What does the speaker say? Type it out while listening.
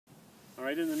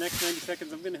Alright, in the next 90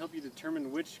 seconds I'm going to help you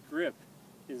determine which grip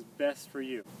is best for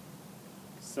you.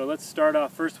 So let's start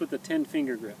off first with the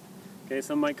 10-finger grip. Okay,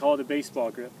 some might call it a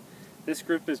baseball grip. This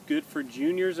grip is good for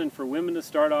juniors and for women to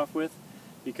start off with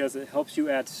because it helps you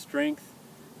add strength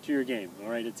to your game.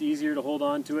 Alright, it's easier to hold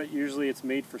on to it. Usually it's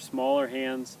made for smaller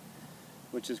hands,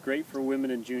 which is great for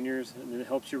women and juniors, and it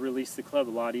helps you release the club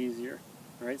a lot easier.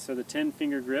 Alright, so the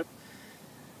 10-finger grip.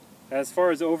 As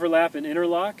far as overlap and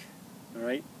interlock,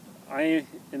 alright,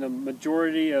 in a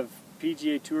majority of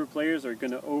PGA Tour players are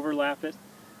going to overlap it.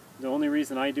 The only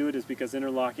reason I do it is because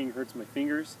interlocking hurts my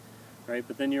fingers, right?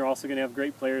 But then you're also going to have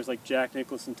great players like Jack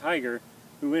Nicklaus and Tiger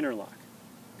who interlock.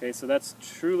 Okay, so that's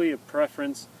truly a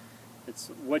preference. It's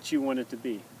what you want it to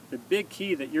be. The big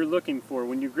key that you're looking for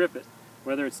when you grip it,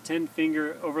 whether it's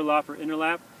 10-finger overlap or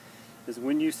interlap, is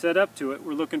when you set up to it,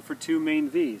 we're looking for two main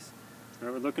V's.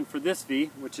 Right, we're looking for this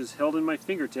V, which is held in my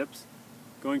fingertips,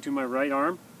 going to my right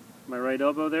arm, my right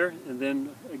elbow there, and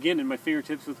then again in my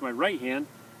fingertips with my right hand,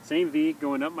 same V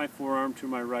going up my forearm to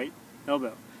my right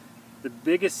elbow. The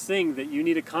biggest thing that you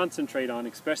need to concentrate on,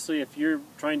 especially if you're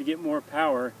trying to get more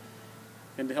power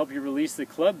and to help you release the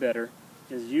club better,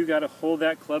 is you got to hold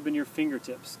that club in your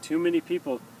fingertips. Too many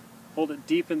people hold it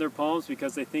deep in their palms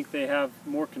because they think they have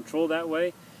more control that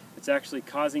way. It's actually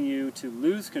causing you to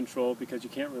lose control because you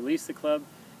can't release the club,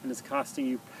 and it's costing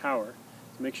you power.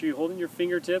 So make sure you hold it in your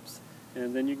fingertips,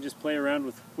 and then you can just play around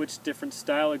with which different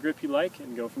style of grip you like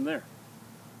and go from there.